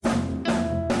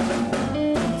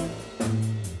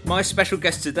My special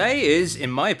guest today is,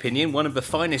 in my opinion, one of the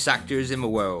finest actors in the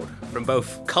world. From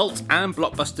both cult and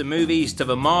blockbuster movies to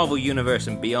the Marvel Universe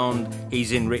and beyond,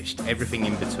 he's enriched everything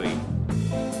in between.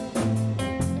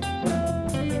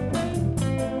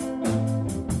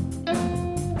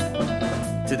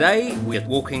 Today, we're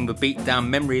walking the beat down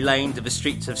memory lane to the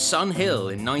streets of Sun Hill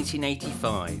in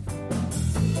 1985.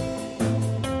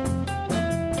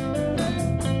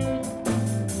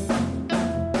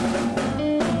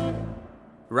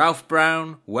 Ralph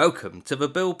Brown, welcome to the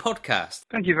Bill Podcast.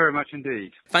 Thank you very much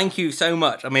indeed. Thank you so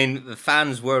much. I mean, the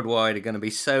fans worldwide are going to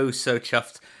be so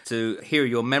chuffed to hear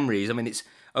your memories. I mean, it's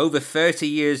over 30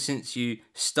 years since you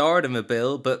starred in the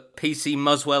Bill, but PC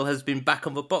Muswell has been back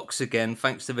on the box again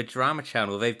thanks to the Drama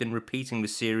Channel. They've been repeating the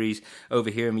series over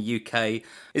here in the UK.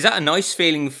 Is that a nice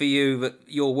feeling for you that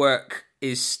your work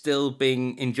is still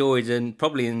being enjoyed and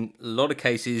probably in a lot of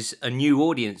cases a new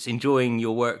audience enjoying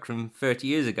your work from 30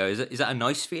 years ago? Is that a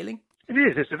nice feeling? It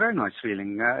is. It's a very nice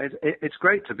feeling. It's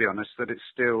great, to be honest, that it's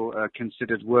still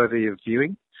considered worthy of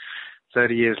viewing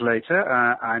 30 years later.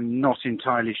 I'm not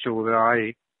entirely sure that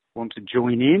I want to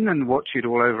join in and watch it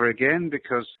all over again,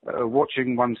 because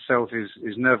watching oneself is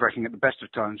nerve-wracking at the best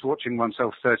of times. Watching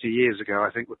oneself 30 years ago,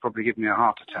 I think, would probably give me a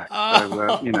heart attack.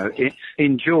 Oh. So,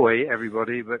 enjoy,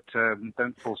 everybody, but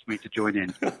don't force me to join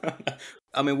in.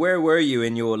 I mean, where were you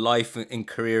in your life and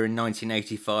career in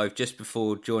 1985, just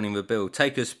before joining the Bill?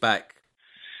 Take us back.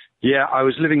 Yeah, I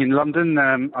was living in London.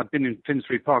 I'd been in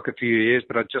Finsbury Park a few years,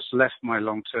 but I'd just left my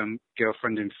long-term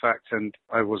girlfriend, in fact, and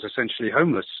I was essentially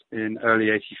homeless in early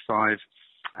 85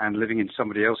 and living in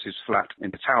somebody else's flat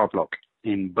in the Tower Block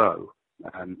in Bow.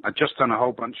 I'd just done a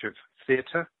whole bunch of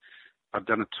theatre. I'd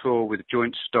done a tour with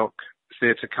Joint Stock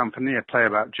Theatre Company, a play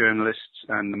about journalists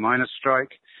and the miners'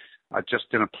 strike. I'd just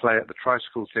done a play at the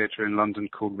Tricycle Theatre in London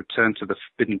called Return to the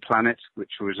Forbidden Planet,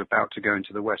 which was about to go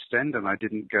into the West End, and I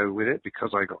didn't go with it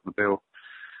because I got the bill.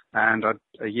 And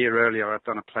a year earlier, I'd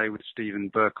done a play with Stephen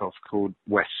Burkoff called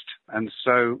West. And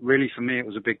so really for me, it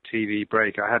was a big TV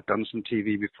break. I had done some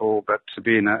TV before, but to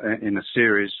be in a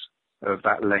series of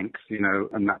that length,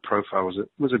 and that profile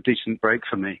was a decent break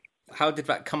for me. How did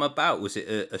that come about? Was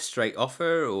it a straight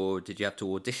offer, or did you have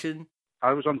to audition?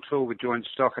 I was on tour with Joint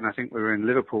Stock, and I think we were in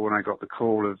Liverpool when I got the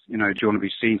call of, do you want to be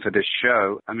seen for this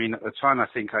show? I mean, at the time, I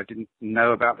think I didn't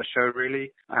know about the show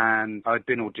really, and I'd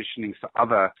been auditioning for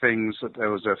other things.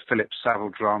 There was a Philip Saville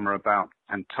drama about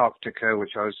Antarctica,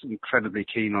 which I was incredibly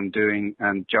keen on doing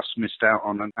and just missed out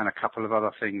on, and a couple of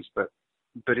other things. But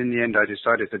in the end, I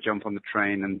decided to jump on the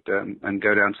train and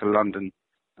go down to London,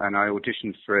 and I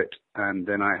auditioned for it, and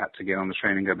then I had to get on the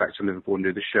train and go back to Liverpool and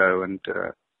do the show, and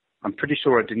I'm pretty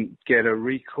sure I didn't get a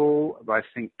recall, but I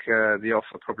think the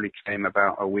offer probably came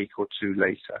about a week or two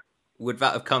later. Would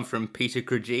that have come from Peter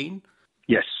Cragine?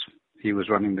 Yes, he was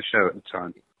running the show at the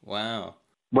time. Wow.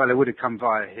 Well, it would have come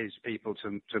via his people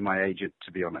to my agent,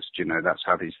 to be honest. That's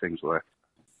how these things work.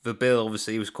 The Bill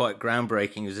obviously was quite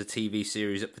groundbreaking as a TV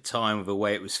series at the time with the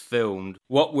way it was filmed.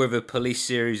 What were the police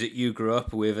series that you grew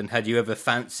up with, and had you ever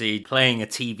fancied playing a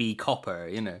TV copper,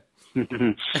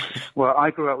 Well,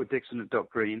 I grew up with Dixon and Doc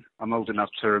Green. I'm old enough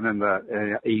to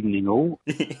remember Evening All.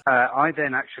 I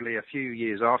then actually, a few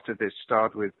years after this,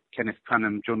 starred with Kenneth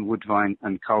Branagh, John Woodvine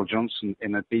and Carl Johnson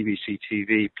in a BBC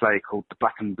TV play called The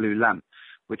Black and Blue Lamp,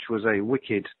 which was a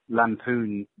wicked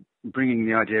lampoon bringing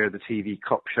the idea of the TV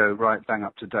cop show right bang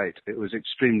up to date. It was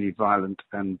extremely violent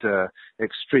and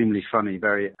extremely funny,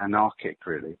 very anarchic,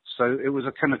 really. So it was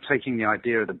a kind of taking the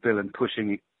idea of the Bill and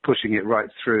pushing it right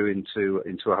through into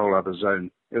a whole other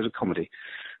zone. It was a comedy.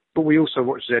 But we also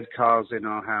watched Z Cars in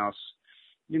our house.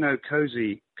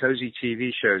 Cozy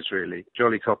TV shows, really.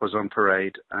 Jolly Coppers on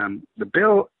Parade. The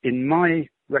Bill, in my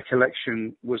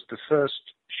recollection, was the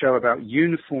first show about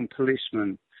uniformed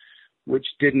policemen, which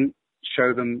didn't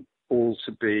show them all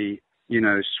to be,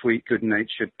 sweet,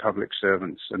 good-natured public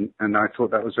servants. And I thought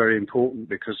that was very important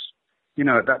because,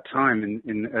 at that time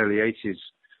in the early 80s,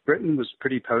 Britain was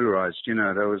pretty polarized.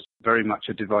 There was very much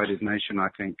a divided nation, I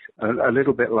think, a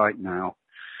little bit like now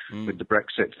with the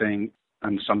Brexit thing.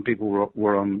 And some people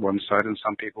were on one side and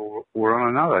some people were on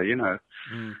another,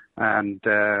 And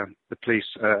the police,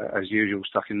 as usual,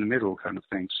 stuck in the middle kind of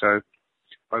thing. So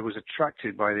I was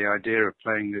attracted by the idea of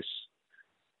playing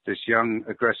this young,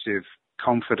 aggressive,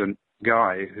 confident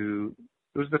guy who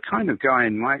was the kind of guy,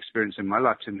 in my experience in my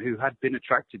lifetime, who had been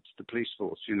attracted to the police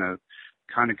force,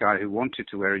 kind of guy who wanted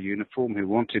to wear a uniform, who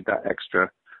wanted that extra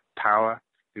power,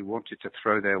 who wanted to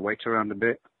throw their weight around a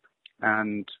bit.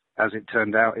 And as it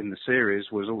turned out in the series,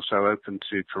 was also open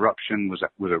to corruption, was a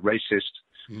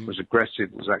racist, was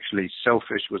aggressive, was actually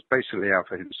selfish, was basically out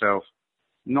for himself.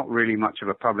 not really much of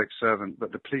a public servant,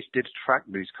 but the police did track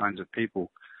these kinds of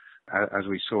people, as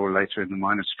we saw later in the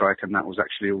miners' strike, and that was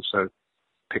actually also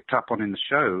picked up on in the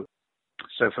show.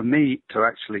 So for me to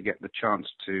actually get the chance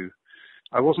to,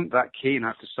 I wasn't that keen, I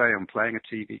have to say, on playing a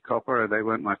TV copper. They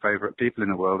weren't my favourite people in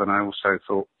the world, and I also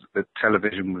thought that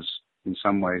television was, in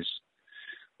some ways,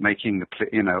 making the,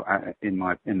 in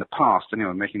the past,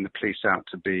 anyway, making the police out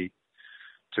to be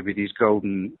these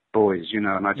golden boys, and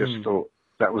I just thought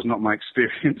that was not my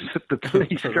experience of the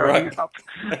police growing up.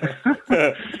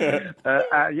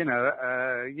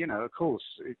 Of course,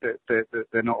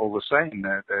 they're not all the same.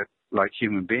 They're like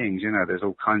human beings, there's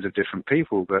all kinds of different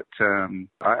people, but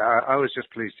I was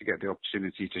just pleased to get the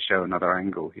opportunity to show another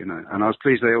angle, and I was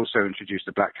pleased they also introduced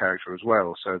a black character as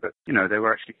well, so that, they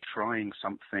were actually trying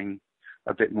something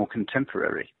a bit more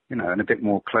contemporary, and a bit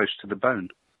more close to the bone.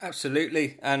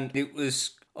 Absolutely, and it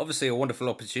was obviously a wonderful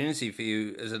opportunity for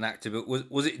you as an actor, but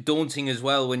was it daunting as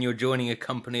well when you're joining a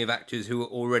company of actors who are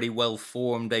already well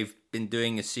formed? They've been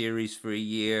doing a series for a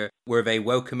year. Were they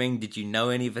welcoming? Did you know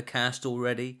any of the cast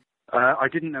already? I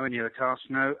didn't know any of the cast,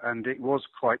 no, and it was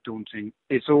quite daunting.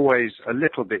 It's always a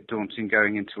little bit daunting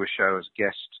going into a show as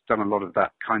guest. Done a lot of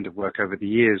that kind of work over the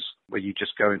years, where you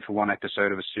just go in for one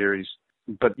episode of a series.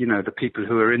 But, the people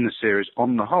who are in the series,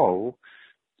 on the whole,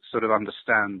 sort of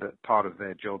understand that part of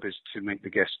their job is to make the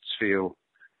guests feel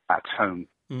at home.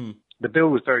 The bill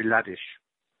was very laddish.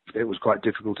 It was quite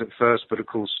difficult at first, but of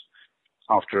course,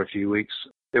 after a few weeks,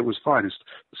 it was fine. It's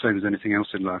the same as anything else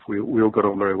in life. We all got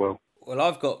on very well. Well,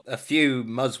 I've got a few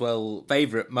Muswell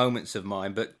favourite moments of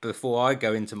mine, but before I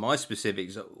go into my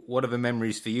specifics, what are the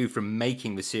memories for you from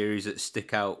making the series that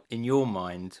stick out in your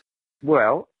mind?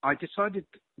 Well, I decided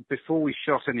before we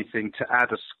shot anything to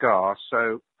add a scar,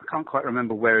 so I can't quite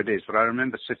remember where it is, but I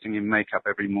remember sitting in makeup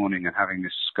every morning and having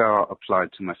this scar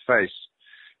applied to my face,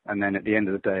 and then at the end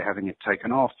of the day having it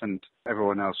taken off, and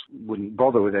everyone else wouldn't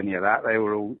bother with any of that. They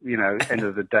were all, end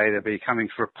of the day they'd be coming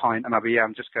for a pint, and I'd be,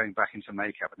 I'm just going back into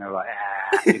makeup, and they were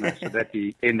like, so they'd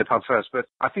be in the pub first. But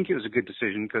I think it was a good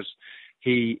decision because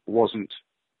he wasn't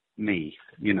me,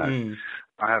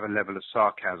 I have a level of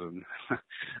sarcasm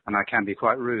and I can be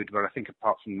quite rude, but I think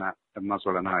apart from that,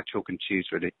 Muswell and I are chalk and cheese,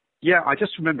 really. Yeah, I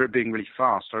just remember it being really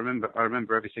fast. I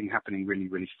remember everything happening really,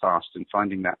 really fast and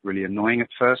finding that really annoying at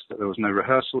first, that there was no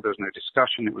rehearsal, there was no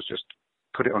discussion. It was just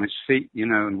put it on its feet,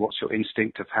 and what's your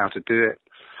instinct of how to do it.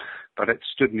 But it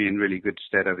stood me in really good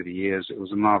stead over the years. It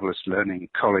was a marvellous learning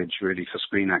college, really, for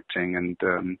screen acting, and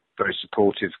very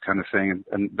supportive kind of thing,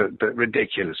 but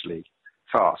ridiculously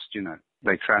fast,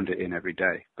 They crammed it in every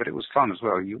day, but it was fun as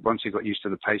well. Once you got used to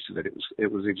the pace of it,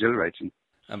 it was exhilarating.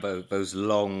 And those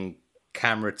long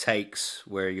camera takes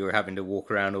where you were having to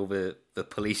walk around over the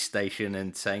police station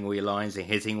and saying all your lines and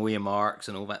hitting all your marks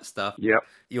and all that stuff. Yep.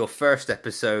 Your first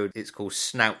episode, it's called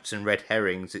Snouts and Red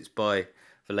Herrings. It's by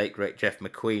the late, great Jeff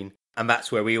McQueen. And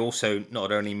that's where we also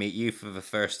not only meet you for the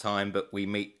first time, but we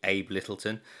meet Abe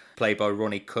Littleton, played by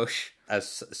Ronnie Cush,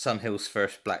 as Sunhill's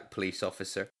first black police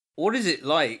officer. What is it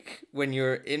like when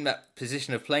you're in that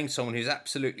position of playing someone who's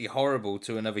absolutely horrible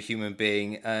to another human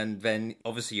being, and then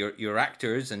obviously you're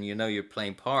actors and you're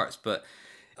playing parts, but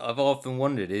I've often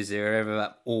wondered, is there ever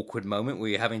that awkward moment where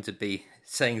you're having to be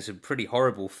saying some pretty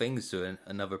horrible things to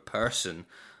another person?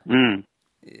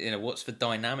 What's the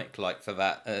dynamic like for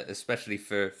that, especially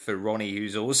for Ronnie,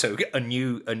 who's also a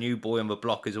new boy on the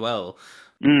block as well?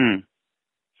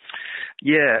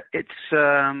 Yeah,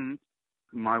 it's...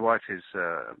 My wife is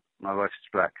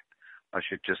black. I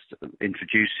should just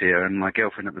introduce here, and my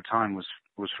girlfriend at the time was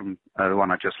from the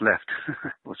one I just left,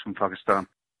 was from Pakistan.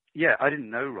 Yeah, I didn't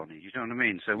know Ronnie. You know what I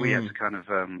mean? So we had to kind of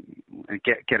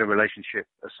get a relationship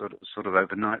sort of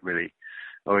overnight, really,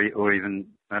 or even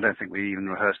I don't think we even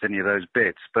rehearsed any of those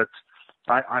bits. But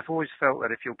I've always felt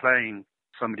that if you're playing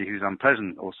somebody who's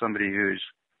unpleasant or somebody who's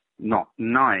not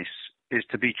nice, is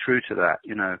to be true to that.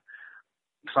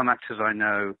 Some actors I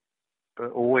know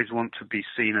always want to be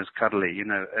seen as cuddly,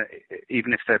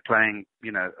 even if they're playing,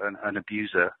 an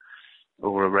abuser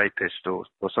or a rapist or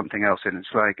something else. And it's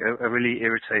like a really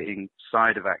irritating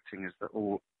side of acting is that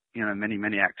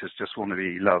many actors just want to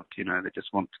be loved, they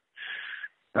just want,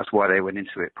 that's why they went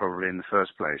into it probably in the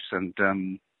first place.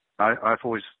 And I've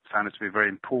always found it to be very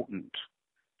important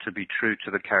to be true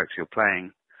to the character you're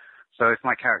playing. So if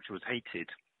my character was hated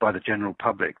by the general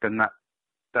public, then that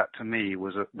to me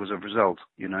was a result,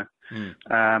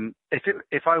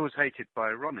 If I was hated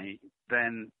by Ronnie,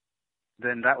 then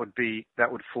that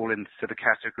would fall into the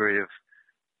category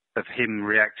of him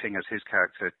reacting as his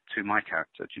character to my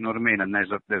character. Do you know what I mean? And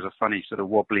there's a funny sort of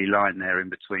wobbly line there in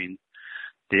between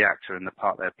the actor and the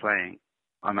part they're playing.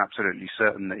 I'm absolutely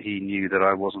certain that he knew that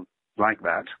I wasn't like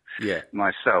that Yeah.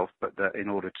 myself, but that in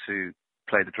order to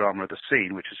play the drama of the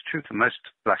scene, which is true for most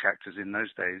black actors in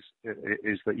those days,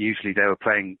 is that usually they were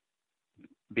playing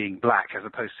being black as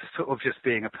opposed to sort of just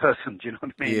being a person. Do you know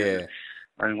what I mean? Yeah.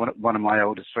 And one of my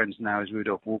oldest friends now is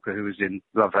Rudolph Walker, who was in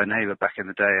Love Thy Neighbor back in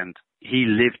the day, and he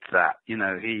lived that. You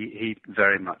know, he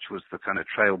very much was the kind of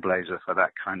trailblazer for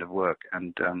that kind of work.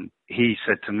 And he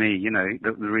said to me, you know,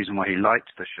 the reason why he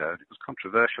liked the show, it was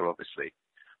controversial, obviously.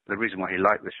 The reason why he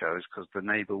liked the show is because the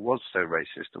neighbor was so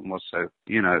racist and was so,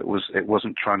 you know, it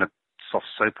wasn't trying to soft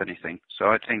soap anything. So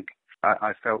I think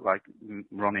I felt like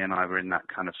Ronnie and I were in that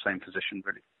kind of same position,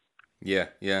 really. Yeah,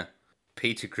 yeah.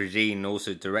 Peter Cregeen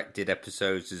also directed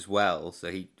episodes as well,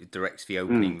 so he directs the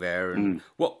opening there. And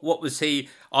what was he?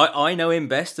 I know him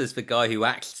best as the guy who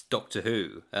acts Doctor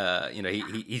Who. You know,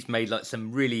 he's made like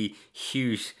some really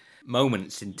huge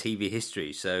moments in TV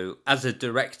history. So as a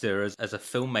director, as a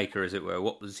filmmaker, as it were,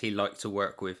 what was he like to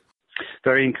work with?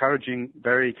 Very encouraging,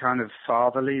 very kind of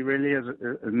fatherly, really. As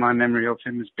my memory of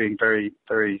him as being very,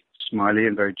 very smiley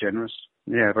and very generous.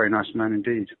 Yeah, very nice man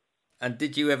indeed. And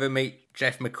did you ever meet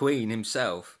Jeff McQueen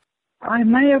himself? I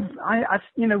may have.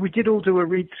 You know, we did all do a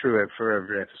read-through for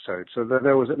every episode, so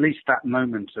there was at least that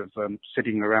moment of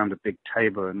sitting around a big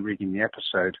table and reading the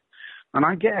episode. And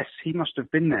I guess he must have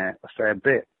been there a fair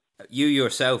bit. You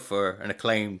yourself are an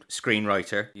acclaimed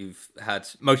screenwriter. You've had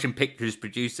motion pictures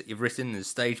produced that you've written and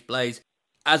stage plays.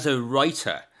 As a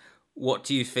writer, what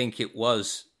do you think it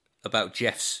was about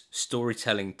Jeff's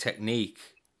storytelling technique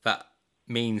that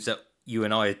means that you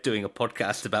and I are doing a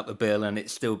podcast about the Bill and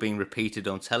it's still being repeated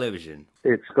on television?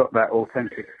 It's got that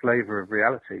authentic flavour of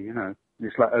reality, you know.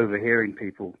 It's like overhearing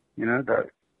people, you know, that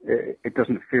it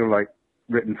doesn't feel like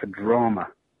written for drama.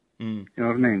 You know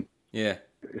what I mean? Yeah.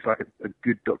 It's like a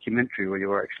good documentary where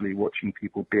you're actually watching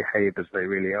people behave as they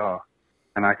really are.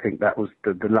 And I think that was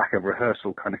the lack of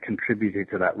rehearsal kind of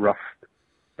contributed to that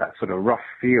sort of rough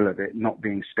feel of it, not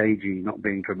being stagey, not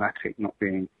being dramatic, not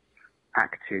being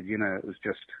acted, you know. It was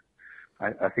just,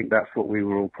 I think that's what we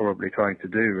were all probably trying to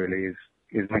do, really,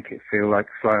 is make it feel like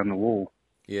a fly on the wall.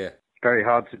 Yeah. Very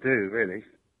hard to do, really.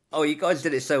 Oh, you guys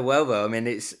did it so well, though.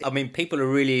 I mean, people are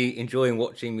really enjoying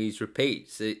watching these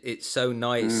repeats. It's so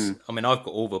nice. I mean, I've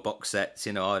got all the box sets,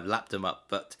 you know, I've lapped them up,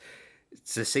 but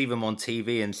to see them on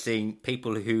TV and seeing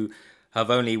people who have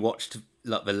only watched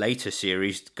like the later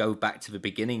series go back to the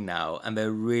beginning now, and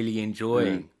they're really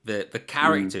enjoying the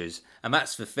characters, and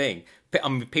that's the thing. I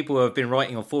mean, people who have been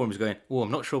writing on forums going, "Oh,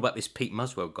 I'm not sure about this Pete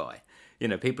Muswell guy." You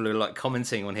know, people are like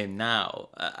commenting on him now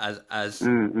as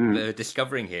they're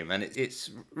discovering him, and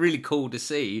it's really cool to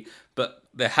see. But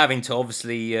they're having to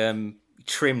obviously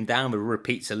trim down the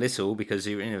repeats a little because,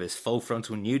 you know, there's full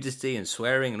frontal nudity and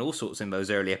swearing and all sorts in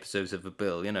those early episodes of the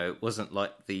Bill. You know, it wasn't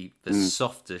like the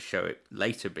softer show it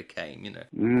later became. You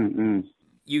know.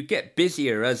 You get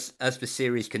busier as the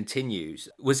series continues.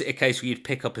 Was it a case where you'd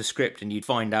pick up a script and you'd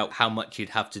find out how much you'd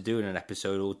have to do in an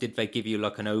episode, or did they give you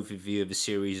like an overview of the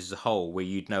series as a whole, where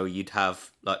you'd know you'd have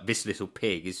like this little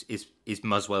pig is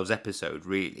Muswell's episode,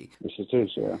 really? Yes, it is.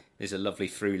 Yeah, there's a lovely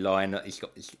through line that he's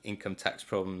got his income tax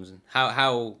problems.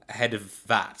 How ahead of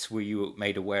that were you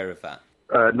made aware of that?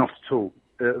 Not at all.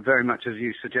 Very much as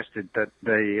you suggested, that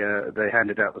they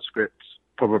handed out the scripts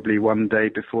probably one day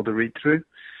before the read through.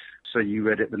 So you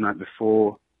read it the night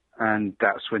before, and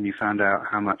that's when you found out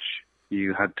how much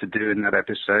you had to do in that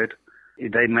episode.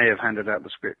 They may have handed out the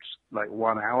scripts like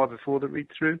 1 hour before the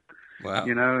read-through, wow.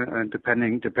 You know, and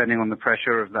depending on the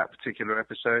pressure of that particular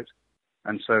episode.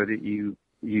 And so that you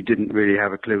didn't really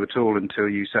have a clue at all until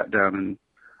you sat down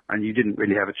and you didn't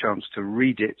really have a chance to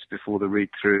read it before the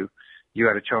read-through. You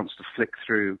had a chance to flick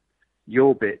through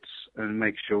your bits and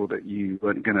make sure that you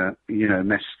weren't going to, you know,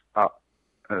 mess up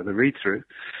the read-through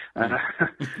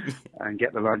and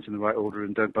get the lines in the right order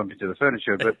and don't bump into the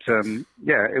furniture. But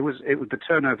yeah, it was the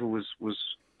turnover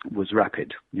was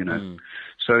rapid, you know.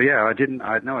 So yeah,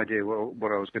 I had no idea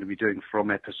what I was going to be doing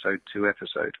from episode to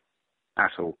episode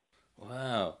at all.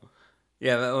 Wow.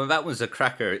 Yeah, that was a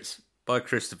cracker. It's by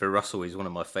Christopher Russell. He's one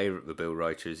of my favourite The Bill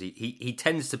writers. He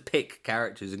tends to pick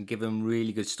characters and give them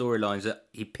really good storylines. That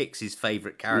he picks his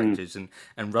favourite characters and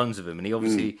runs with them. And he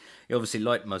obviously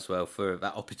liked Muswell for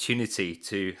that opportunity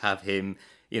to have him,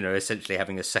 you know, essentially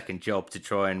having a second job to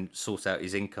try and sort out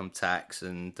his income tax.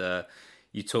 And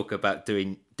you talk about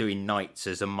doing nights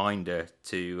as a minder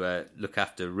to look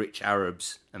after rich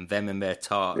Arabs and them and their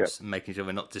tarts, and making sure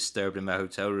they're not disturbed in their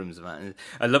hotel rooms. And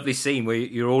a lovely scene where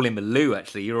you're all in the loo,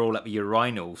 actually. You're all at the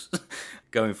urinals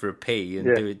going for a pee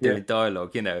and doing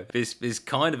dialogue, you know. There's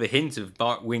kind of a hint of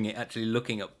Bart Wingett actually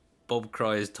looking at Bob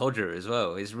cry as Todger as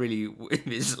well. It's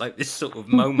like this sort of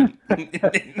moment.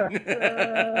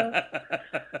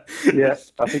 Yeah,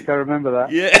 I think I remember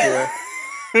that. Yeah.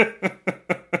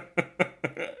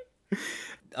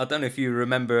 I don't know if you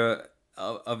remember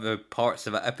other parts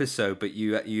of that episode, but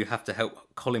you have to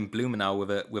help Colin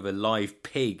Blumenauer with a live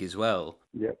pig as well.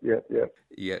 Yep.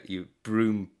 Yeah, you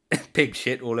broom pig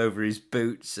shit all over his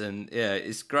boots, and yeah,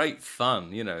 it's great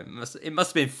fun. You know, it must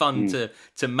have been fun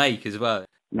to make as well.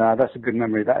 No, that's a good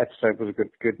memory. That episode was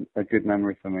a good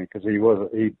memory for me, because he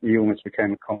almost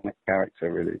became a comic character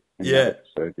really in that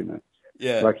episode. You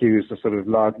know, like he was the sort of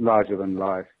larger than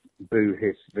life boo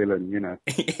hiss villain. You know,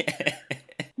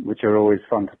 which are always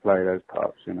fun to play, those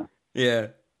parts. You know. Yeah.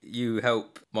 You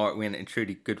help Mark Wynn and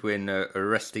Trudy Goodwin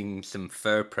arresting some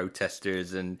fur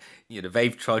protesters, and you know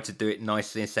they've tried to do it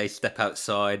nicely and say step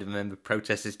outside, and then the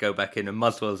protesters go back in, and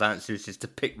Muswell's answer is just to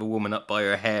pick the woman up by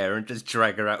her hair and just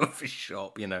drag her out of the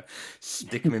shop, you know,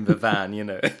 stick him in the van, you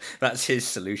know. That's his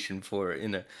solution for it, you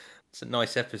know. It's a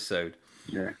nice episode.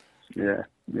 Yeah.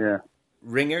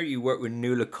 Ringer, you work with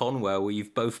Nuala Conwell, where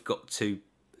you've both got to,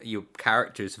 your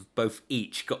characters have both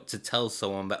each got to tell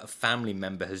someone that a family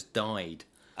member has died.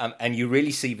 And you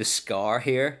really see the scar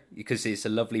here, because it's a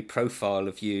lovely profile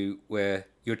of you where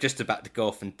you're just about to go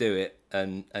off and do it,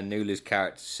 and Nuala's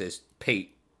character says,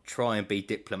 Pete, try and be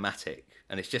diplomatic.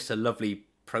 And it's just a lovely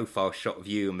profile shot of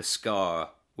you and the scar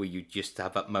where you just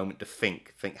have that moment to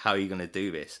think how are you going to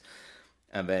do this?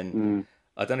 And then,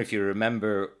 I don't know if you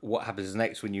remember what happens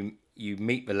next when you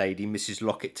meet the lady, Mrs.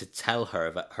 Lockett, to tell her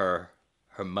that her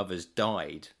mother's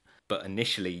died. But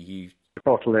initially you...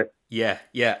 Bottle it. Yeah.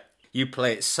 You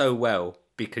play it so well,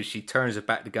 because she turns her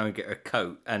back to go and get her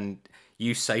coat, and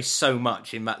you say so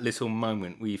much in that little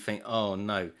moment where you think, oh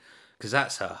no, because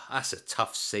that's a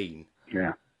tough scene.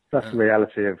 Yeah, that's the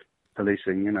reality of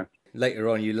policing, you know. Later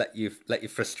on, you let your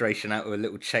frustration out with a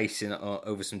little chasing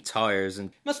over some tyres,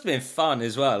 and it must have been fun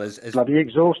as well. As bloody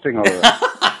exhausting, all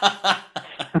right.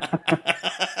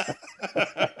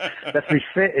 Let's be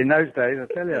fit in those days, I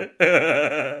tell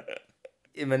you.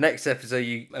 In the next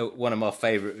episode, one of my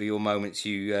favourite of your moments,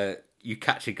 you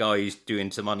catch a guy who's doing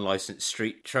some unlicensed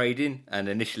street trading, and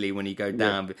initially when you go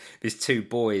down, there's two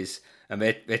boys, and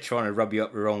they're trying to rub you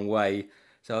up the wrong way.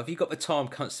 So have you got the time,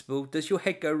 constable? Does your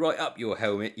head go right up your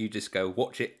helmet? You just go,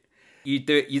 watch it. You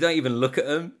do it. You don't even look at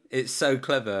them. It's so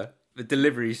clever. The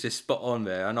delivery is just spot on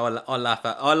there, and I laugh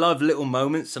at. I love little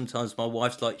moments. Sometimes my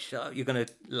wife's like, "Shut up, you're going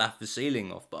to laugh the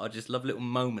ceiling off," but I just love little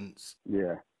moments.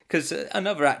 Yeah. Because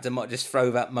another actor might just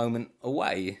throw that moment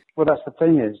away. Well, that's the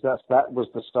thing is that was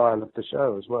the style of the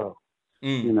show as well.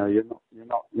 You know, you're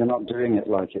not doing it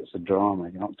like it's a drama.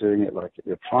 You're not doing it like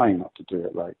you're trying not to do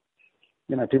it like.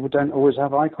 You know, people don't always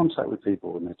have eye contact with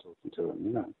people when they're talking to them.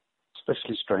 You know,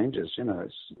 especially strangers. You know,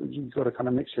 you've got to kind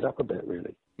of mix it up a bit,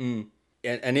 really.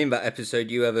 And in that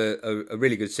episode, you have a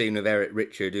really good scene with Eric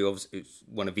Richard, who obviously is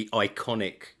one of the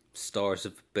iconic stars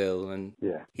of the bill, and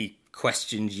he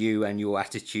questions you and your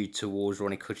attitude towards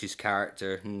Ronnie Kutch's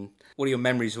character. And what are your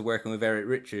memories of working with Eric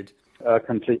Richard?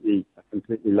 Completely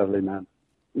lovely man.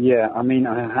 Yeah, I mean,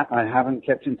 I haven't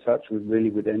kept in touch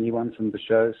with anyone from the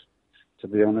shows, to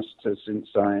be honest, since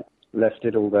I left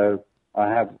it. Although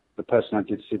the person I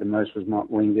did see the most was Mark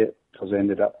Wingett, because I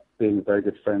ended up being very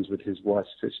good friends with his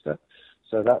wife's sister.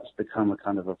 So that's become a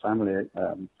kind of a family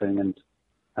thing.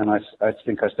 And I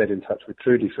think I stayed in touch with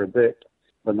Trudy for a bit,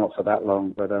 but not for that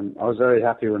long. But I was very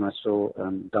happy when I saw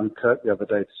Dunkirk the other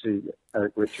day to see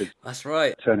Eric Richards. That's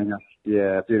right. Turning up.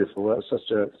 Yeah, beautiful. That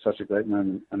was such a great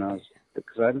moment. And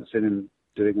because I hadn't seen him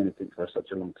doing anything for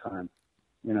such a long time.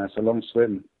 You know, it's a long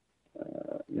swim.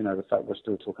 You know, the fact we're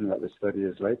still talking about this 30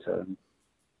 years later. And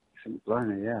I think,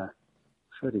 blimey,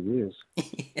 30 years.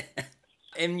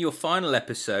 In your final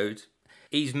episode,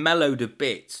 he's mellowed a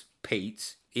bit,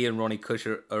 Pete. He and Ronnie Kutch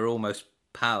are almost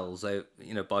pals.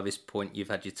 You know, by this point, you've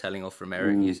had your telling off from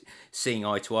Eric. You're seeing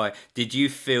eye to eye. Did you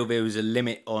feel there was a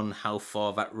limit on how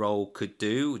far that role could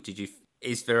do?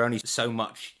 Is there only so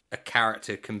much a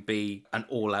character can be an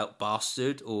all-out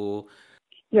bastard, or?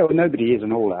 Yeah, well, nobody is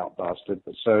an all-out bastard,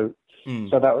 but so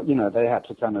that, you know, they had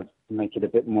to kind of make it a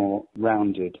bit more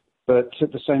rounded. But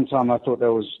at the same time, I thought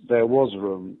there was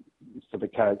room for the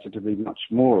character to be much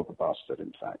more of a bastard,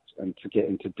 in fact, and to get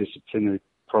into disciplinary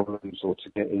problems, or to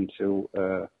get into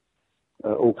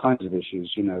all kinds of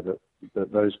issues, you know,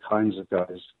 that those kinds of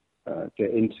guys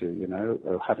get into, you know,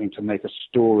 having to make a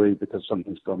story because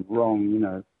something's gone wrong, you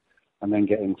know, and then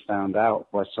getting found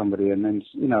out by somebody. And then,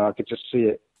 you know, I could just see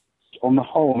it. On the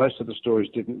whole, most of the stories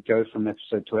didn't go from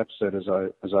episode to episode,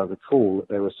 as I recall.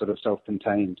 They were sort of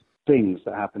self-contained things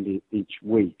that happened each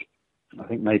week. I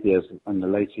think maybe as in the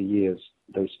later years,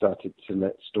 they started to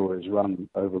let stories run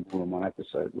over more than one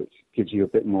episode, which gives you a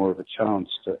bit more of a chance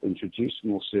to introduce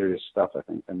more serious stuff, I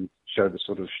think, and show the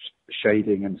sort of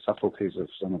shading and subtleties of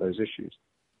some of those issues.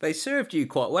 They served you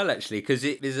quite well, actually, because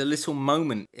there's a little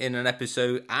moment in an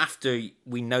episode after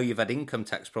we know you've had income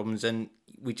tax problems, and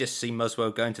we just see Muswell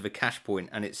going to the cash point,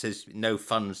 and it says no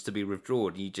funds to be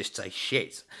withdrawn. You just say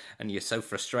shit, and you're so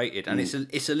frustrated. And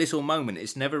it's a little moment.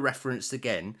 It's never referenced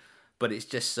again, but it's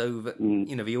just so that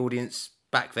the audience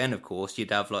back then, of course, you'd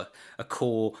have like a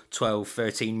core 12,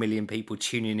 13 million people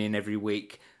tuning in every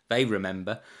week. They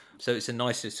remember, so it's a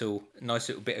nice little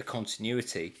bit of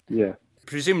continuity. Yeah.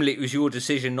 Presumably it was your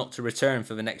decision not to return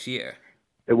for the next year.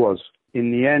 It was.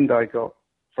 In the end, I got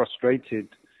frustrated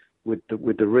with the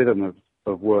rhythm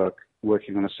of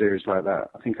working on a series like that.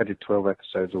 I think I did 12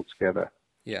 episodes altogether.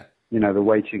 Yeah. The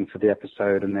waiting for the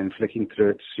episode and then flicking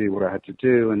through it to see what I had to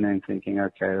do, and then thinking,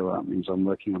 okay, well, that means I'm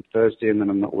working on Thursday, and then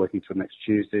I'm not working till next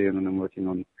Tuesday, and then I'm working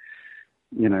on,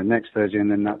 next Thursday,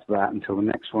 and then that's that until the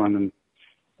next one. And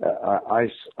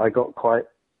I got quite...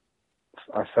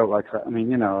 I felt like,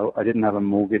 I didn't have a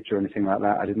mortgage or anything like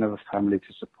that. I didn't have a family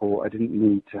to support. I didn't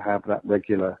need to have that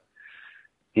regular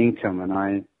income. And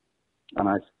I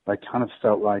kind of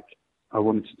felt like I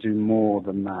wanted to do more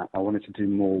than that. I wanted to do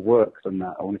more work than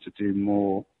that. I wanted to do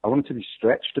more. I wanted to be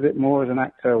stretched a bit more as an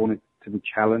actor. I wanted to be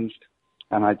challenged.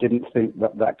 And I didn't think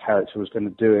that character was going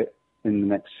to do it in the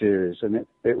next series. And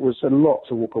it was a lot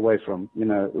to walk away from.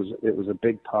 It was a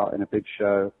big part in a big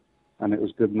show, and it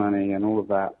was good money and all of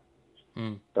that.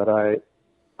 But I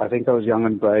think I was young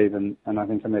and brave, and I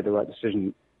think I made the right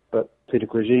decision. But Peter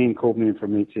Grigine called me in for a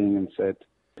meeting and said,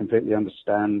 completely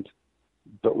understand,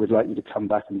 but we'd like you to come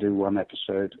back and do one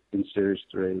episode in Series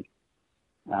 3.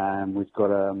 And we've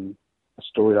got a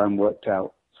storyline worked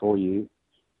out for you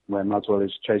where Muswell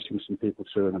is chasing some people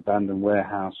through an abandoned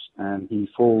warehouse, and he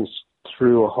falls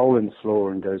through a hole in the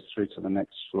floor and goes through to the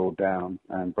next floor down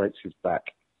and breaks his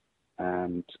back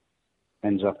and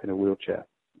ends up in a wheelchair.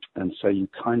 And so you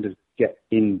kind of get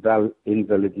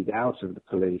invalided out of the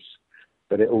police,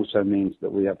 but it also means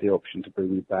that we have the option to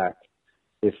bring you back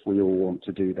if we all want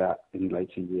to do that in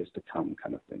later years to come,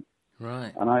 kind of thing.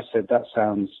 Right. And I said, that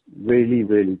sounds really,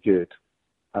 really good.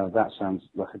 That sounds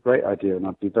like a great idea, and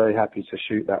I'd be very happy to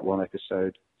shoot that one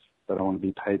episode, but I want to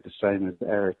be paid the same as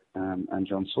Eric and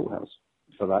John Salthouse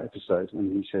for that episode.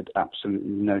 And he said,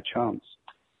 absolutely no chance.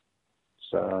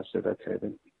 So I said, okay,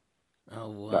 then.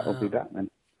 Oh, wow. That'll be that then.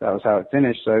 That was how it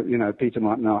finished. So, Peter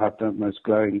might now have the most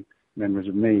glowing memories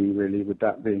of me, really, with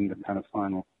that being the kind of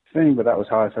final thing, but that was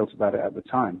how I felt about it at the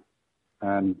time.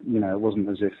 And, it wasn't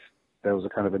as if there was a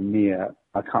kind of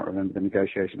I can't remember the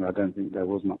negotiation, but I don't think there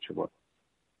was much of one.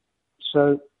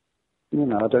 So,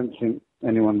 I don't think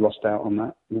anyone lost out on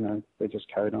that. They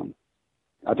just carried on.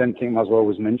 I don't think Muswell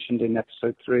was mentioned in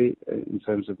episode 3 in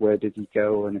terms of where did he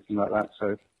go or anything like that.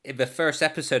 So in the first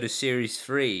episode of Series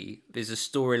 3, there's a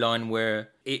storyline where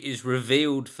it is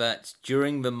revealed that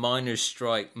during the miners'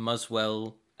 strike,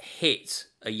 Muswell hit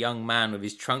a young man with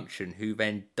his truncheon who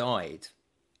then died.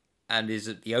 And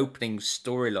the opening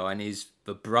storyline is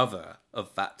the brother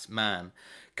of that man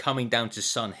coming down to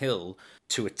Sun Hill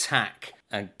to attack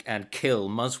and kill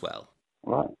Muswell.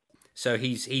 Right. So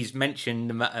he's mentioned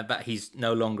that he's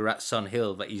no longer at Sun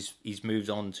Hill, that he's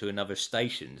moved on to another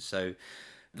station. So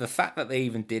the fact that they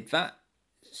even did that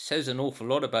says an awful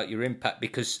lot about your impact,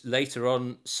 because later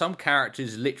on some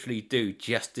characters literally do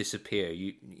just disappear.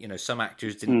 Some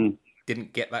actors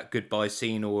didn't get that goodbye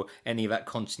scene or any of that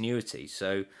continuity.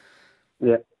 So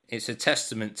yeah, it's a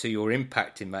testament to your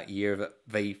impact in that year that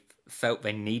they felt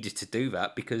they needed to do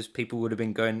that, because people would have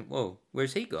been going, "Whoa,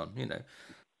 where's he gone?"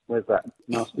 Where's that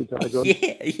nasty guy gone?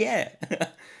 Yeah.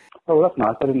 Oh, that's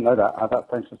nice. I didn't know that.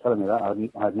 Thanks for telling me that.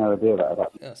 I had no idea about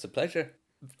that. That's a pleasure.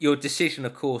 Your decision,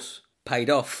 of course, paid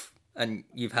off, and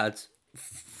you've had,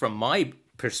 from my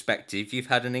perspective, you've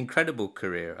had an incredible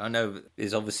career. I know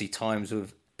there's obviously times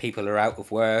with people are out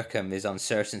of work and there's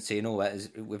uncertainty and all that, is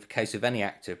with the case of any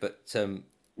actor. But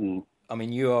I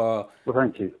mean, you are. Well,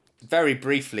 thank you. Very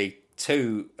briefly,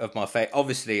 two of my favourite.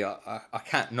 Obviously, I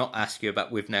can't not ask you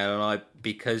about With Nail and I,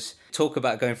 because talk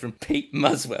about going from Pete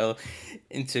Muswell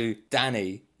into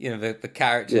Danny. The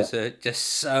characters are just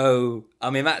so. I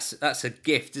mean, that's a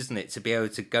gift, isn't it? To be able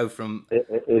to go from. It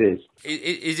is.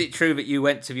 Is it true that you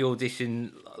went to the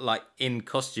audition like in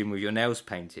costume with your nails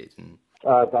painted?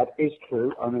 That is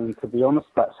true. I mean, to be honest,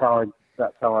 that's how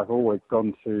I've always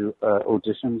gone to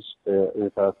auditions.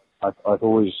 I've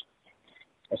always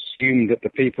assume that the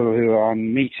people who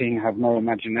I'm meeting have no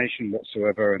imagination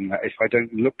whatsoever, and that if I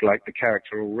don't look like the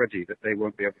character already, that they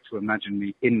won't be able to imagine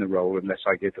me in the role unless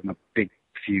I give them a big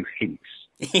few hints.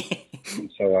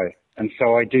 and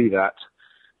so I do that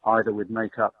either with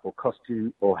makeup or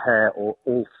costume or hair or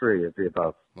all three of the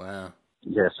above. Wow.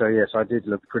 Yeah, so yes, I did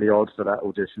look pretty odd for that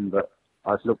audition, but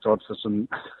I've looked odd for some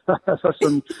quite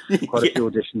a few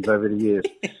auditions over the years.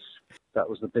 That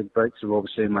was the big breakthrough,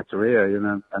 obviously, in my career, you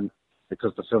know, and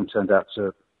because the film turned out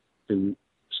to be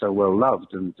so well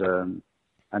loved, and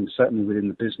certainly within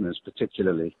the business,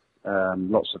 particularly,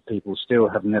 lots of people still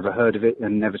have never heard of it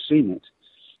and never seen it.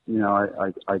 You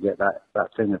know, I get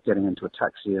that thing of getting into a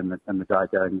taxi and the guy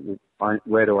going,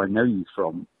 "Where do I know you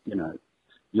from?" You know,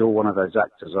 "You're one of those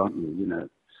actors, aren't you?" You know.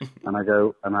 And I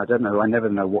go, and I don't know, I never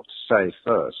know what to say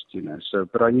first, you know. So,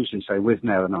 but I usually say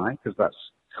Withnail and I, because that's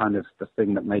kind of the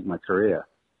thing that made my career.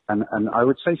 And I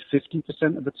would say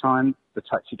 50% of the time, the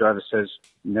taxi driver says,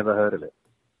 "Never heard of it,"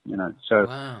 you know. So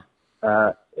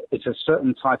Wow. it's a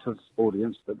certain type of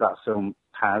audience that film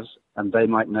has, and they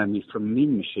might know me from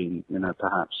Mean Machine, you know,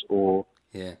 perhaps, or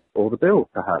The Bill,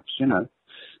 perhaps, you know.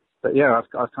 But yeah,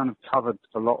 I've kind of covered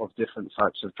a lot of different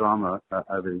types of drama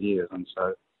over the years, and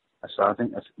so I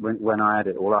think when I add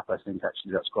it all up, I think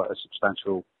actually that's quite a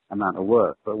substantial amount of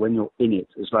work. But when you're in it,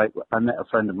 it's like, I met a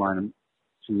friend of mine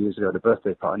a few years ago at a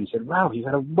birthday party, and he said, "Wow, you've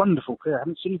had a wonderful career. I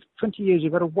haven't seen you for 20 years.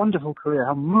 You've had a wonderful career.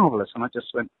 How marvellous." And I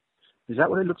just went, "Is that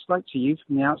what it looks like to you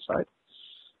from the outside?"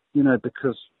 You know,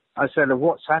 because I said,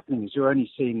 what's happening is you're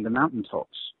only seeing the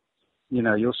mountaintops. You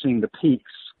know, you're seeing the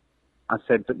peaks. I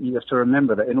said, but you have to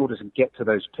remember that in order to get to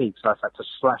those peaks, I've had to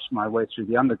slash my way through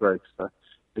the undergrowth for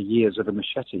the years of a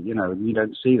machete, you know, and you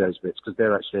don't see those bits because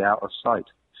they're actually out of sight.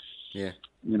 Yeah.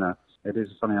 You know, it is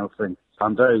a funny old thing.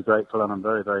 I'm very grateful and I'm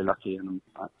very, very lucky, and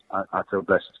I feel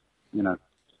blessed, you know,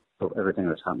 for everything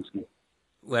that's happened to me.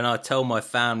 When I told my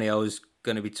family I was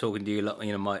going to be talking to you,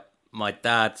 you know, my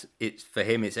dad, for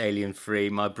him it's Alien 3.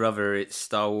 My brother, it's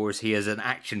Star Wars. He has an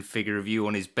action figure of you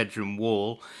on his bedroom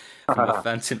wall from the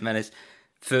Phantom Menace.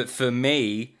 For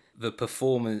me, the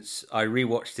performance, I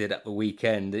rewatched it at the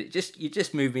weekend. You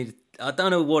just moved me. I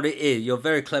don't know what it is. You're a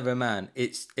very clever man.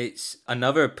 It's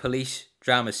another police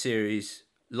drama series,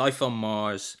 Life on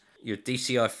Mars. You're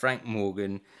DCI Frank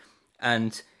Morgan,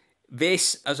 and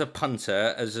this as a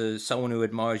punter, someone who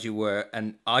admires your work,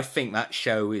 and I think that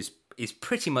show is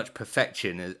pretty much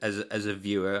perfection as a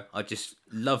viewer. I just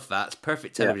love that. It's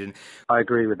perfect television. Yeah, I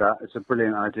agree with that. It's a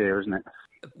brilliant idea, isn't it?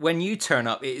 When you turn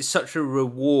up, it is such a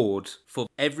reward for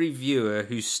every viewer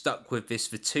who's stuck with this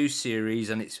for 2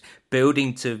 series, and it's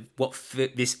building to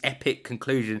this epic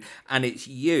conclusion. And it's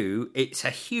you. It's a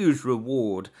huge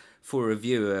reward for a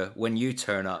viewer when you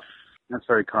turn up. That's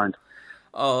very kind.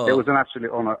 Oh, it was an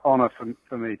absolute honour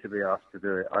for me to be asked to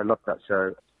do it. I loved that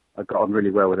show. I got on really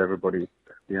well with everybody,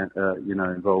 you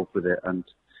know, involved with it, and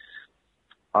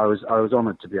I was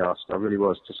honoured to be asked. I really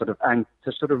was, to sort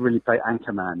of really play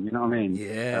Anchorman, you know what I mean?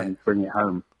 Yeah. And bring it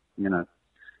home, you know.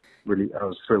 Really, I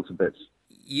was thrilled to bits.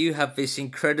 You have this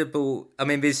incredible... I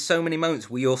mean, there's so many moments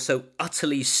where you're so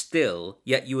utterly still,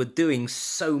 yet you are doing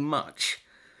so much.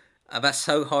 That's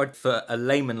so hard for a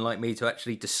layman like me to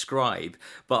actually describe.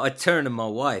 But I turned to my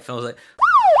wife and I was like,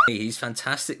 he's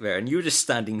fantastic there. And you were just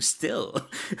standing still.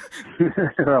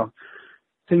 Well,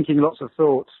 thinking lots of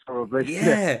thoughts, probably.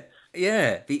 Yeah.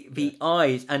 The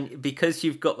eyes. And because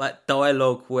you've got that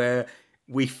dialogue where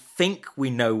we think we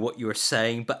know what you're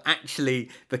saying, but actually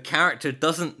the character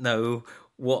doesn't know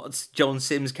what John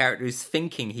Sims' character is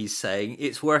thinking he's saying.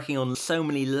 It's working on so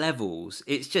many levels.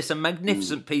 It's just a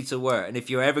magnificent piece of work. And if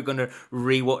you're ever going to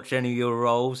rewatch any of your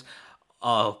roles,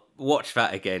 watch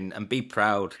that again and be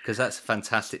proud, because that's a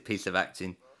fantastic piece of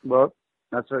acting. Well,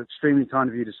 that's extremely kind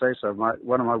of you to say so.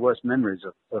 One of my worst memories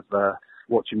of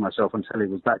watching myself on telly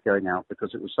was that going out,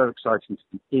 because it was so exciting to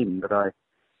be in that I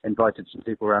invited some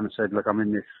people around and said, "Look, I'm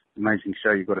in this amazing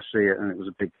show, you've got to see it." And it was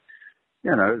a big,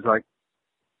 you know, it was like,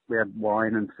 we had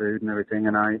wine and food and everything,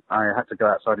 and I had to go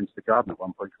outside into the garden at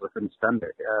one point because I couldn't stand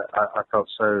it. I felt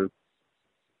so,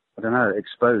 I don't know,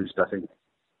 exposed, I think.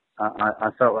 I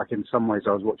felt like in some ways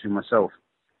I was watching myself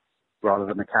rather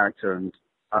than a character, and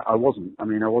I wasn't. I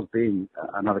mean, I was being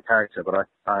another character, but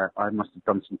I must have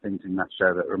done some things in that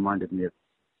show that reminded me of,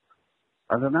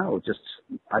 I don't know, just,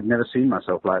 I'd never seen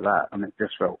myself like that, and it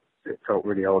felt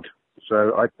really odd.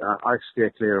 So I steer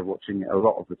clear of watching it a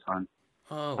lot of the time.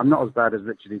 Oh. I'm not as bad as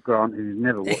Richard E. Grant, who's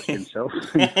never watched himself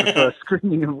since the first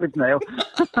screening of Withnail.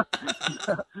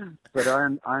 But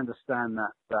I understand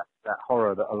that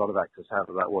horror that a lot of actors have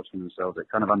about watching themselves. It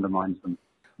kind of undermines them,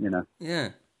 you know.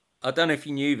 Yeah. I don't know if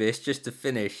you knew this, just to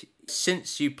finish.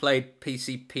 Since you played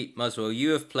PC Pete Muswell,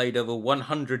 you have played over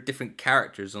 100 different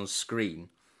characters on screen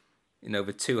in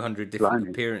over 200 different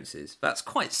appearances. That's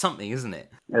quite something, isn't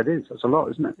it? It is. That's a lot,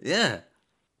 isn't it? Yeah.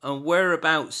 And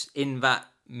whereabouts in that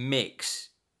mix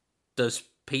does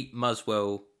Pete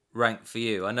Muswell rank for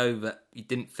you? I know that you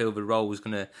didn't feel the role was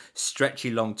going to stretch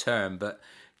you long term, but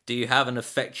do you have an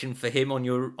affection for him on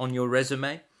your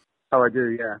resume? Oh, I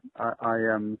do. Yeah.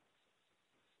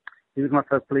 He was my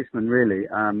first policeman, really.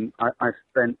 I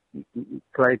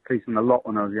played policeman a lot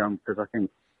when I was young because I think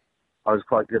I was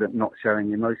quite good at not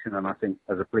showing emotion, and I think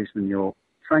as a policeman you're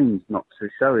trained not to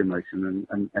show emotion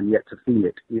and yet to feel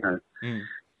it, you know. Mm.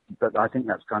 But I think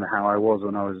that's kind of how I was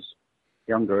when I was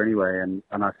younger, anyway,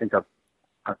 and I think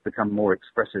I've become more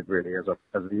expressive really as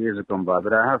the years have gone by.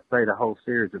 But I have played a whole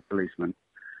series of policemen.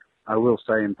 I will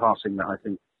say in passing that I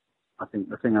think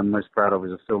the thing I'm most proud of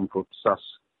is a film called Sus,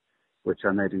 which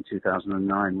I made in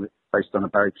 2009, based on a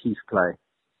Barry Keith play,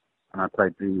 and I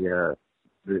played the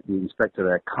inspector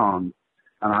there, Khan,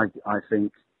 and I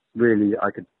think really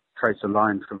I could trace a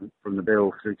line from the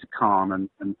bill through to Khan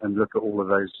and look at all of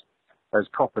those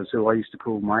coppers who I used to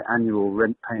call my annual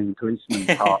rent-paying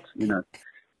policeman part, you know.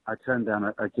 I turned down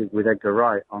a gig with Edgar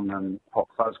Wright on Hot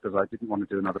Fuzz because I didn't want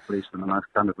to do another policeman, and I've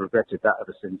kind of regretted that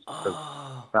ever since because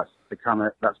that's become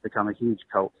a huge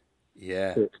cult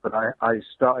hit. But I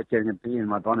started getting a bee in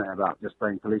my bonnet about just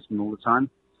playing policeman all the time,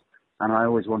 and I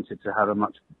always wanted to have a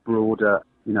much broader,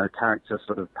 you know, character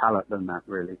sort of palette than that,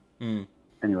 really. Mm.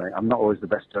 Anyway, I'm not always the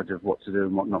best judge of what to do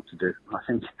and what not to do, I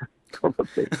think,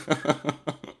 probably.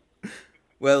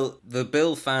 Well, the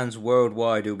Bill fans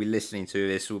worldwide who'll be listening to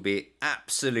this will be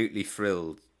absolutely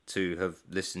thrilled to have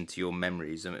listened to your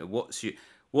memories. I mean,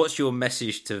 what's your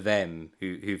message to them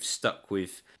who've stuck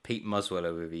with Pete Muswell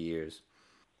over the years?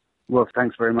 Well,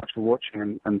 thanks very much for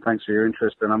watching, and thanks for your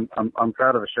interest. And I'm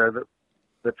proud of a show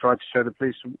that tried to show the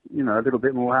police, you know, a little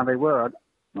bit more how they were. I'm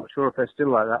not sure if they're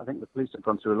still like that. I think the police have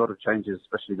gone through a lot of changes,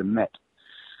 especially the Met,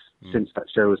 since that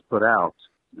show was put out.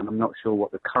 And I'm not sure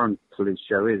what the current police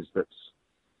show is that's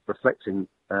reflecting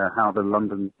how the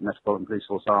London Metropolitan Police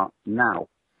Force are now.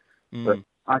 But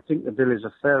I think the bill is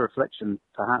a fair reflection,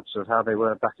 perhaps, of how they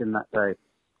were back in that day.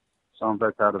 So I'm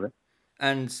very proud of it.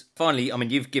 And finally, I mean,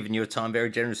 you've given your time very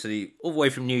generously, all the way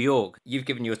from New York. You've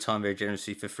given your time very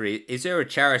generously for free. Is there a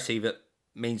charity that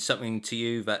means something to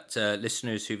you that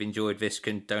listeners who've enjoyed this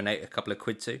can donate a couple of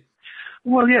quid to?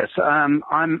 Well, yes.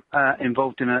 I'm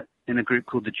involved in a group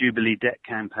called the Jubilee Debt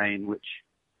Campaign, which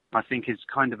I think is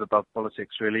kind of above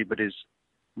politics, really, but is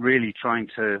really trying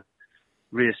to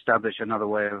re-establish another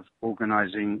way of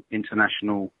organising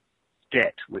international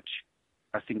debt, which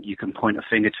I think you can point a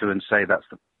finger to and say that's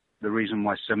the reason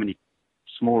why so many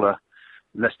smaller,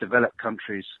 less developed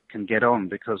countries can get on,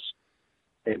 because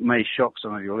it may shock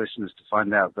some of your listeners to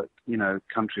find out that, you know,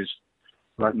 countries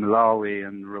like Malawi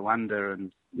and Rwanda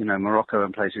and, you know, Morocco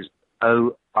and places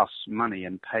owe us money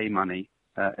and pay money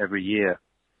every year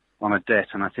on a debt.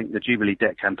 And I think the Jubilee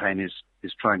Debt Campaign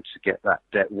is trying to get that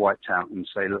debt wiped out and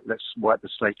say, look, let's wipe the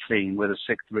slate clean. We're the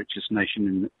sixth richest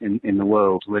nation in the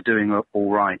world. We're doing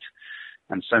all right.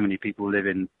 And so many people live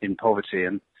in poverty,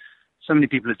 and so many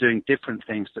people are doing different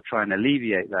things to try and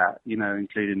alleviate that, you know,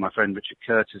 including my friend Richard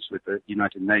Curtis with the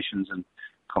United Nations and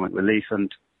Comic Relief.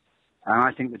 And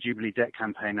I think the Jubilee Debt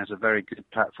Campaign has a very good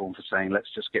platform for saying,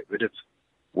 let's just get rid of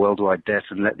worldwide debt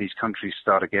and let these countries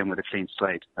start again with a clean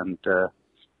slate. And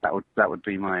that would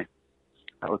be my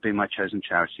chosen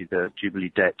charity. The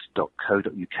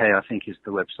jubileedebt.co.uk, I think, is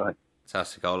the website.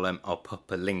 Fantastic. I'll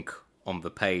pop a link on the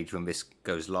page when this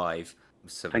goes live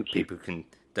so that people can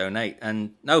donate.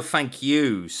 And no, thank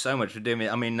you so much for doing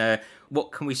it. I mean,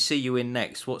 what can we see you in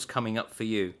next? What's coming up for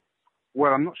you?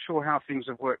 Well, I'm not sure how things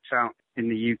have worked out in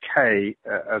the UK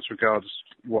as regards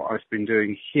what I've been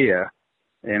doing here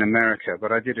in America,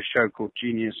 but I did a show called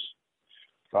Genius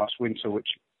last winter, which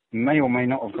may or may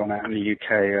not have gone out in the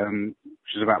UK,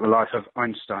 which is about the life of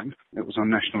Einstein. It was on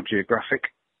National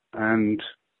Geographic. And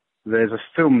there's a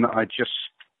film that I just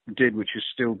did, which is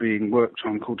still being worked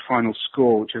on, called Final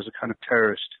Score, which is a kind of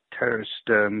terrorist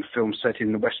film set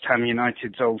in the West Ham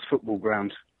United's old football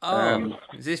ground.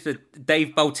 Is this for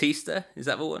Dave Bautista? Is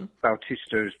that the one?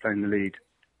 Bautista is playing the lead.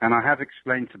 And I have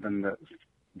explained to them that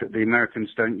the Americans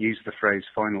don't use the phrase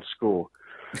final score.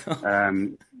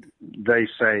 They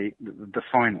say the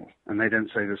final, and they don't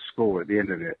say the score at the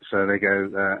end of it. So they go,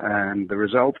 and the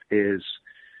result is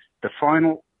the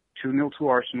final 2-0 to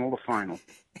Arsenal, the final.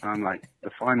 And I'm like,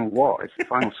 the final what? It's the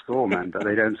final score, man. But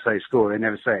they don't say score. They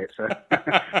never say it. So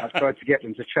I've tried to get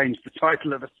them to change the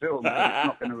title of the film, but it's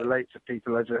not going to relate to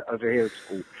people over here at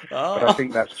school. But I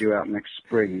think that's due out next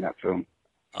spring, that film.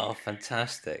 Oh,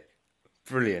 fantastic.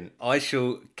 Brilliant. I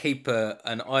shall keep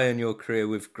an eye on your career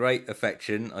with great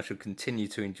affection. I shall continue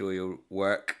to enjoy your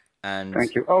work. And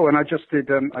thank you. Oh, and I just did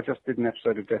an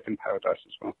episode of Death in Paradise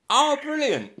as well. Oh,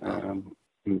 brilliant!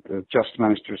 Just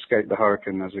managed to escape the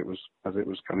hurricane as it was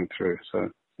coming through.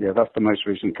 So yeah, that's the most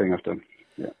recent thing I've done.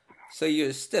 Yeah. So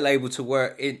you're still able to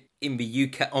work in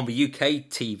the UK on the UK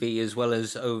TV as well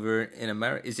as over in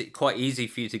America. Is it quite easy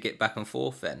for you to get back and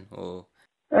forth then, or?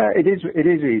 It is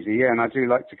easy, yeah, and I do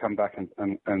like to come back and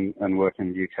work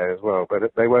in the UK as well.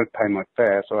 But they won't pay my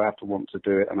fare, so I have to want to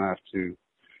do it, and I have to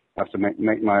make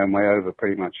my own way over,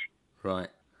 pretty much. Right.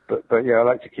 But yeah, I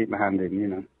like to keep my hand in, you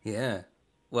know. Yeah.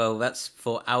 Well, that's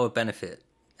for our benefit,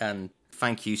 and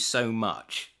thank you so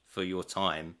much for your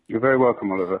time. You're very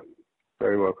welcome, Oliver.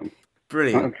 Very welcome.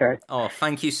 Brilliant. Okay. Oh,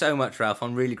 thank you so much, Ralph.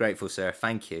 I'm really grateful, sir.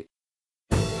 Thank you.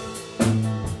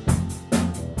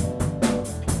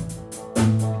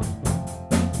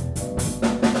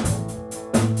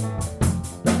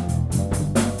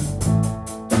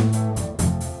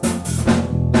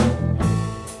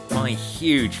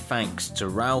 Huge thanks to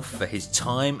Ralph for his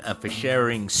time and for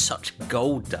sharing such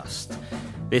gold dust.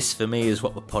 This, for me, is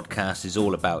what the podcast is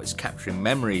all about. It's capturing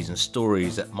memories and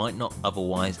stories that might not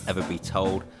otherwise ever be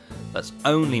told. That's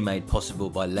only made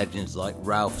possible by legends like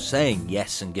Ralph saying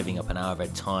yes and giving up an hour of their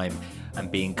time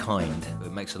and being kind.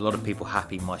 It makes a lot of people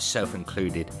happy, myself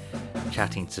included,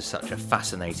 chatting to such a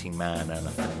fascinating man and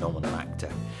a phenomenal actor.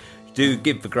 Do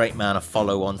give the great man a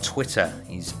follow on Twitter.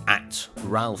 He's at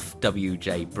Ralph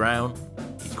W.J. Brown.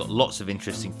 He's got lots of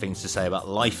interesting things to say about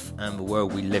life and the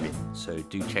world we live in, so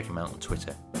do check him out on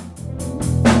Twitter.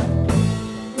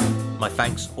 My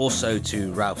thanks also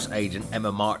to Ralph's agent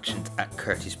Emma Marchant at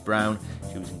Curtis Brown.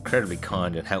 She was incredibly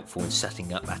kind and helpful in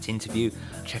setting up that interview.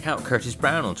 Check out Curtis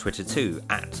Brown on Twitter too,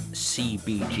 at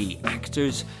CBG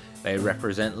Actors. They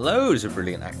represent loads of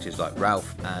brilliant actors like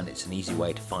Ralph, and it's an easy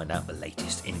way to find out the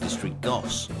latest industry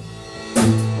goss.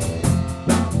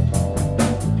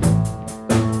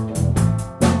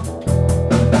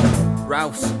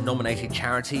 Ralph's nominated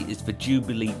charity is the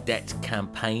Jubilee Debt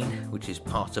Campaign, which is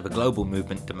part of a global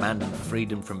movement demanding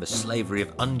freedom from the slavery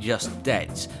of unjust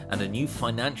debts and a new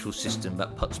financial system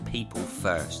that puts people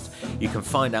first. You can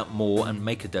find out more and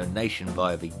make a donation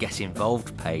via the Get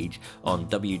Involved page on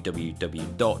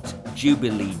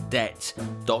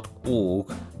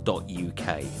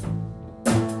www.jubileedebt.org.uk.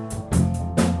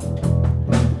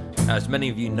 As many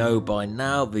of you know by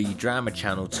now, the Drama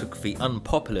Channel took the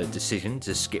unpopular decision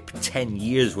to skip 10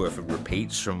 years worth of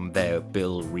repeats from their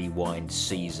Bill Rewind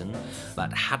season.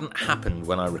 That hadn't happened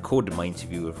when I recorded my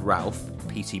interview with Ralph.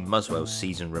 P.T. Muswell's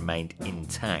season remained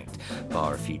intact,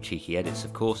 bar a few cheeky edits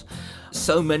of course.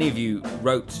 So many of you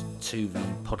wrote to the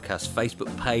podcast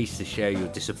Facebook page to share your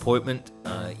disappointment.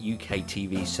 UK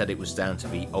TV said it was down to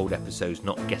the old episodes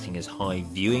not getting as high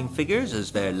viewing figures as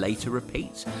their later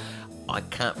repeats. I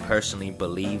can't personally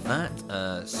believe that,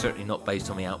 certainly not based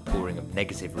on the outpouring of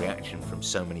negative reaction from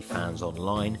so many fans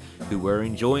online who were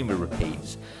enjoying the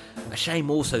repeats. A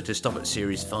shame also to stop at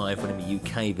Series 5 when in the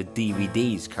UK the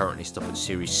DVDs currently stop at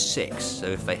Series 6, so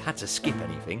if they had to skip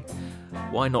anything,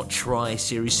 why not try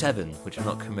Series 7, which are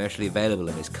not commercially available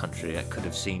in this country, that could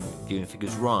have seen viewing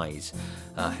figures rise.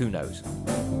 Who knows?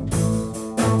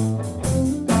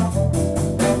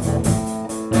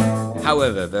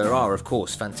 However, there are, of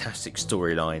course, fantastic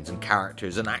storylines and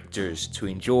characters and actors to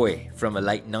enjoy from a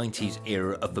late 90s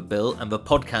era of the bill, and the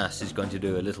podcast is going to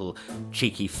do a little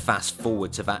cheeky fast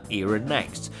forward to that era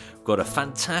next. We've got a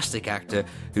fantastic actor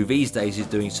who these days is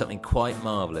doing something quite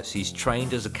marvellous. He's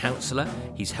trained as a counsellor,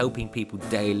 he's helping people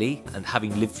daily, and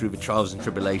having lived through the trials and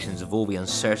tribulations of all the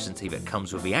uncertainty that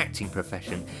comes with the acting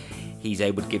profession, he's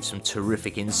able to give some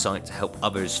terrific insight to help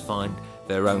others find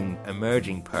their own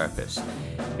emerging purpose.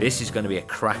 This is going to be a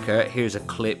cracker. Here's a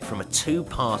clip from a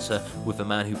two-parter with the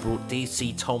man who brought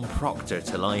DC Tom Proctor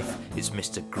to life. It's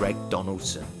Mr. Greg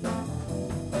Donaldson.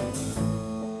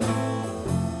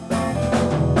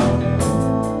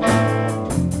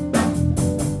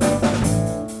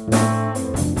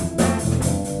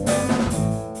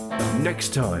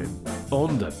 Next time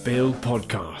on the Bill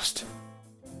Podcast.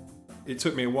 It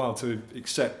took me a while to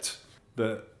accept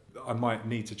that I might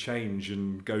need to change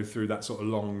and go through that sort of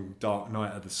long, dark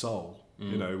night of the soul,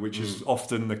 you know, which is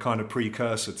often the kind of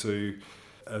precursor to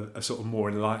a sort of more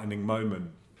enlightening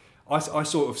moment. I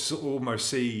sort of almost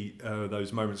see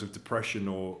those moments of depression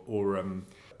or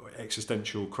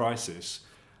existential crisis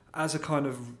as a kind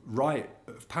of rite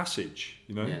of passage,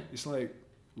 you know? Yeah. It's like,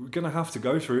 we're going to have to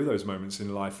go through those moments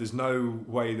in life. There's no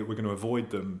way that we're going to avoid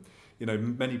them. You know,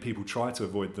 many people try to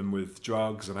avoid them with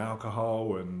drugs and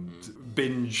alcohol and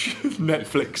binge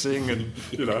Netflixing, and,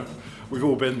 you know, we've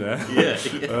all been there. Yeah.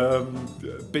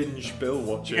 Binge bill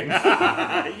watching.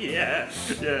 yeah.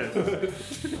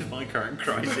 My current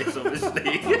crisis, obviously.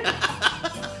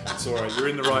 It's all right. You're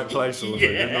in the right place, Oliver.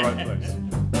 You're in the right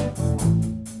place.